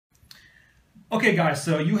Okay guys,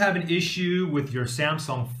 so you have an issue with your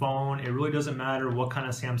Samsung phone. It really doesn't matter what kind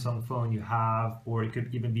of Samsung phone you have, or it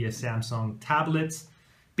could even be a Samsung tablet.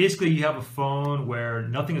 Basically, you have a phone where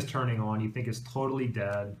nothing is turning on, you think it's totally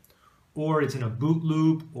dead, or it's in a boot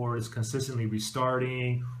loop, or it's consistently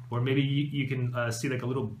restarting, or maybe you can see like a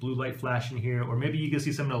little blue light flashing here, or maybe you can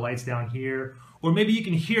see some of the lights down here, or maybe you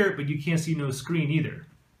can hear it, but you can't see no screen either.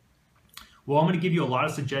 Well, I'm going to give you a lot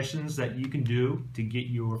of suggestions that you can do to get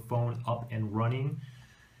your phone up and running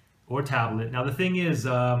or tablet. Now, the thing is,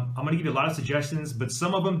 I'm going to give you a lot of suggestions, but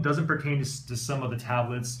some of them doesn't pertain to some of the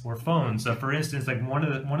tablets or phones. So, for instance, like one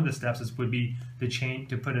of the steps would be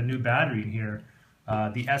to put a new battery in here.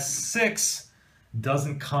 The S6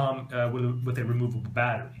 doesn't come with a removable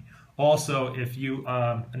battery. Also, if you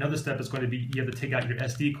another step is going to be you have to take out your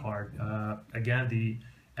SD card. Again, the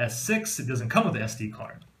S6 it doesn't come with the SD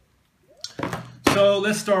card. So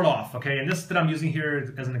let's start off, okay? And this that I'm using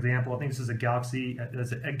here as an example, I think this is a Galaxy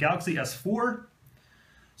S4.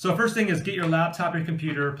 So first thing is get your laptop or your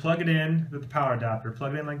computer, plug it in with the power adapter,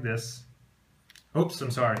 plug it in like this. Oops,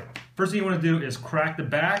 I'm sorry. First thing you want to do is crack the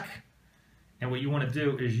back, and what you want to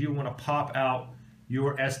do is you want to pop out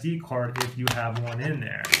your SD card if you have one in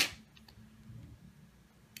there.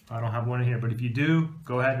 I don't have one in here, but if you do,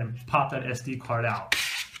 go ahead and pop that SD card out.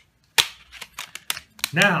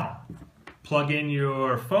 Now, plug in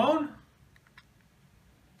your phone.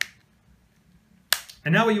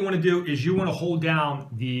 And now what you want to do is you want to hold down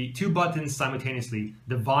the two buttons simultaneously,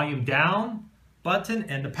 the volume down button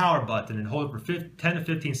and the power button, and hold it for 10 to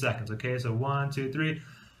 15 seconds, okay? So 1, 2, 3.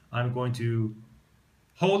 I'm going to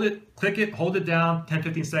hold it, click it, hold it down, 10,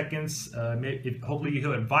 15 seconds. Hopefully you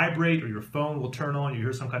hear it vibrate or your phone will turn on, you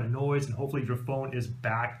hear some kind of noise, and hopefully your phone is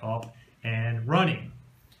back up and running.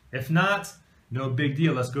 If not, no big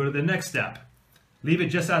deal. Let's go to the next step. Leave it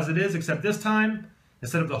just as it is, except this time,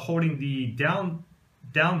 instead of holding the down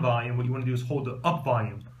volume, what you want to do is hold the up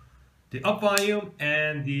volume. The up volume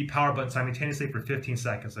and the power button simultaneously for 15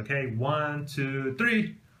 seconds, okay? 1, 2,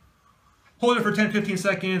 3. Hold it for 10, 15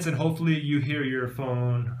 seconds, and hopefully you hear your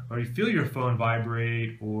phone, or you feel your phone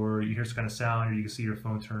vibrate, or you hear some kind of sound, or you can see your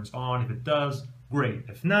phone turns on. If it does, great.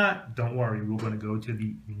 If not, don't worry. We're going to go to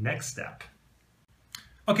the next step.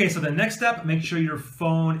 Okay, so the next step, make sure your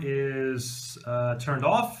phone is turned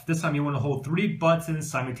off. This time you want to hold 3 buttons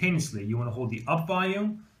simultaneously. You want to hold the up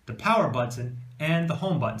volume, the power button, and the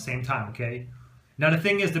home button same time, okay? Now the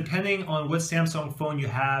thing is, depending on what Samsung phone you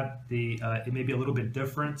have, it may be a little bit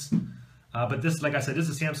different. But this, like I said, this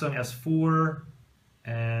is a Samsung S4,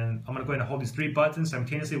 and I'm going to go ahead and hold these 3 buttons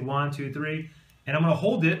simultaneously, 1, 2, 3, and I'm going to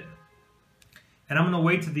hold it, and I'm going to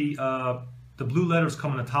wait till the blue letters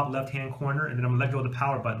come in the top left-hand corner, and then I'm going to let go of the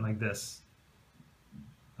power button like this.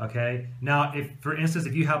 Okay. Now, for instance,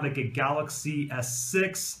 if you have like a Galaxy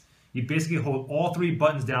S6, you basically hold all 3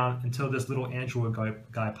 buttons down until this little Android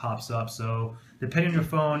guy pops up. So, depending on your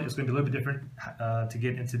phone, it's going to be a little bit different to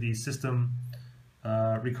get into the system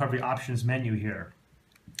recovery options menu here.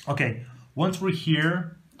 Okay. Once we're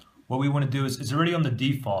here, what we want to do is it's already on the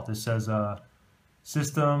default. It says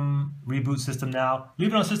system reboot system now.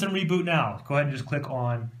 Leave it on system reboot now. Go ahead and just click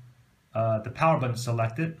on the power button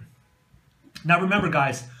selected. Now remember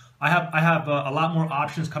guys, I have a lot more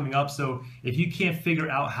options coming up, so if you can't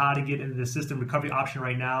figure out how to get into the system recovery option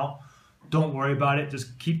right now, don't worry about it.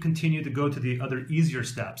 Just continue to go to the other easier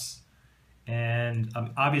steps. And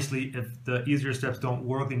obviously if the easier steps don't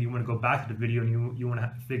work, then you want to go back to the video and you want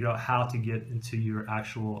to figure out how to get into your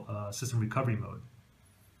actual system recovery mode.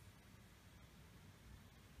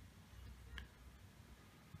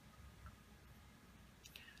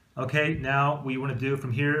 Okay, now what you want to do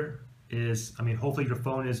from here is, hopefully your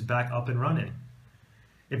phone is back up and running.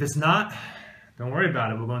 If it's not, don't worry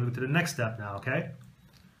about it. We're going to go to the next step now, okay?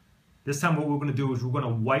 This time what we're going to do is we're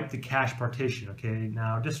going to wipe the cache partition, okay?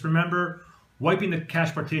 Now just remember, wiping the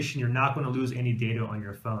cache partition, you're not going to lose any data on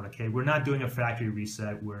your phone, okay? We're not doing a factory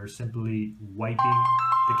reset. We're simply wiping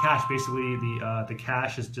the cache. Basically, the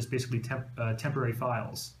cache is just basically temporary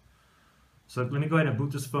files. So let me go ahead and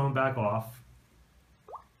boot this phone back off.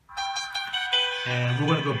 And we're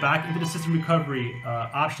going to go back into the system recovery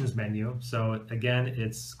options menu. So again,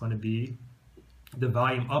 it's going to be the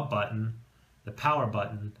volume up button, the power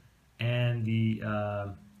button, and the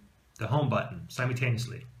home button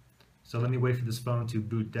simultaneously. So let me wait for this phone to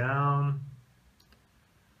boot down.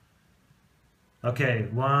 Okay,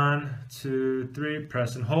 1, 2, 3,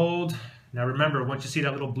 press and hold. Now remember, once you see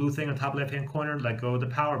that little blue thing on the top left-hand corner, let go of the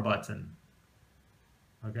power button.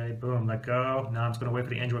 Okay, boom, let go. Now I'm just going to wait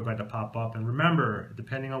for the Android guide to pop up. And remember,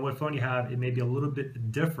 depending on what phone you have, it may be a little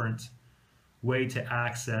bit different way to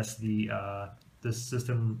access the the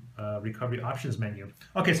system recovery options menu.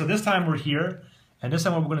 Okay, so this time we're here, and this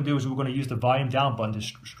time what we're going to do is we're going to use the volume down button to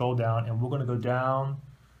scroll down, and we're going to go down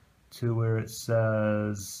to where it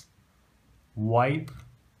says wipe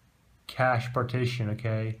cache partition,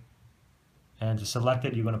 okay? And to select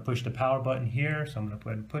it, you're going to push the power button here, so I'm going to go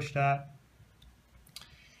ahead and push that.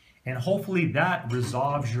 And hopefully that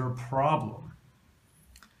resolves your problem.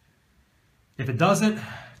 If it doesn't,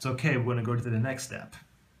 it's okay, we're going to go to the next step.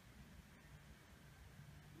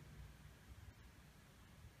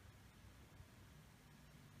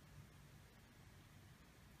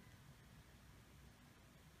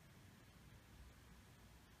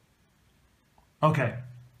 Okay.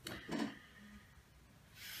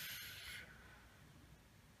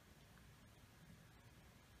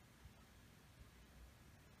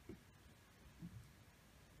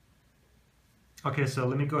 Okay, so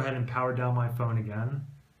let me go ahead and power down my phone again.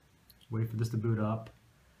 Just wait for this to boot up.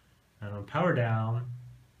 And I'll power down.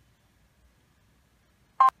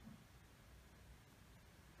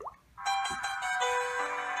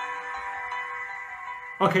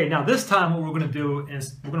 Okay, now this time what we're going to do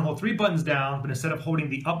is we're going to hold 3 buttons down, but instead of holding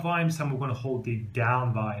the up volume, this time we're going to hold the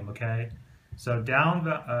down volume, okay? So down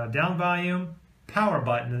volume, power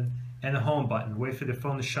button, and the home button. Wait for the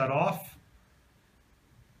phone to shut off.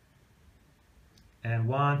 And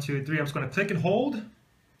 1, 2, 3, I'm just going to click and hold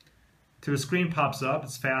till the screen pops up.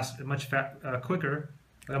 It's fast, much quicker.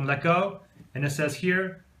 I'm going to let go, and it says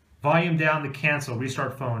here, volume down to cancel,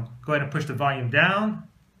 restart phone. Go ahead and push the volume down.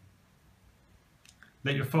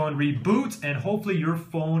 Let your phone reboot, and hopefully your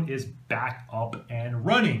phone is back up and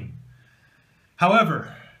running.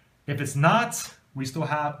 However, if it's not, we still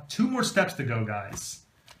have 2 more steps to go, guys.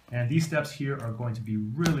 And these steps here are going to be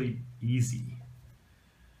really easy.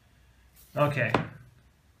 Okay.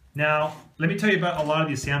 Now, let me tell you about a lot of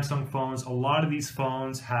these Samsung phones. A lot of these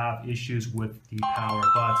phones have issues with the power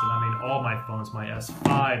button. I mean, all my phones, my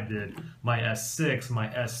S5 did, my S6, my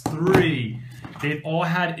S3, they've all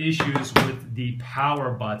had issues with the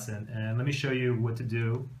power button. And let me show you what to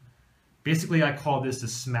do. Basically, I call this the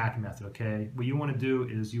smack method, okay? What you want to do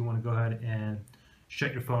is you want to go ahead and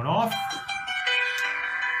shut your phone off.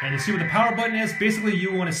 And you see what the power button is? Basically,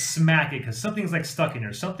 you want to smack it because something's like stuck in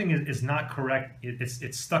here. Something is not correct.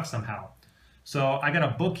 It's stuck somehow. So I got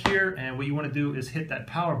a book here, and what you want to do is hit that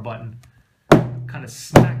power button, kind of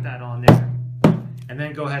smack that on there, and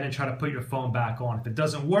then go ahead and try to put your phone back on. If it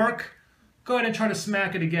doesn't work, go ahead and try to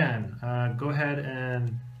smack it again. Go ahead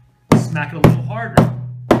and smack it a little harder.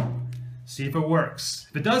 See if it works.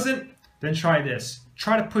 If it doesn't, then try this.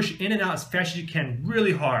 Try to push in and out as fast as you can,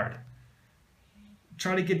 really hard.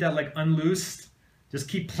 Try to get that like unloosed. Just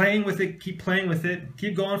keep playing with it, keep playing with it,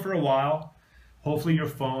 keep going for a while. Hopefully your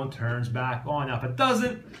phone turns back on. Now if it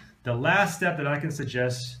doesn't, the last step that I can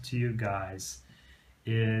suggest to you guys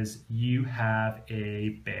is you have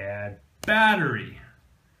a bad battery.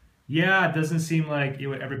 Yeah, it doesn't seem like it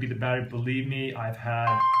would ever be the battery. Believe me, I've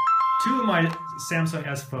had 2 of my Samsung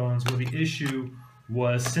S phones where the issue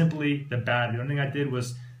was simply the battery. The only thing I did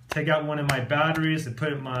was take out one of my batteries and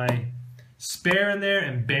put my spare in there,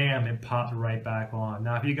 and bam, it popped right back on.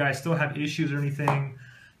 Now, if you guys still have issues or anything,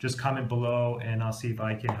 just comment below and I'll see if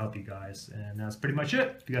I can help you guys. And that's pretty much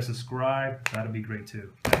it. If you guys subscribe, that'll be great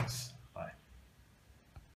too. Thanks.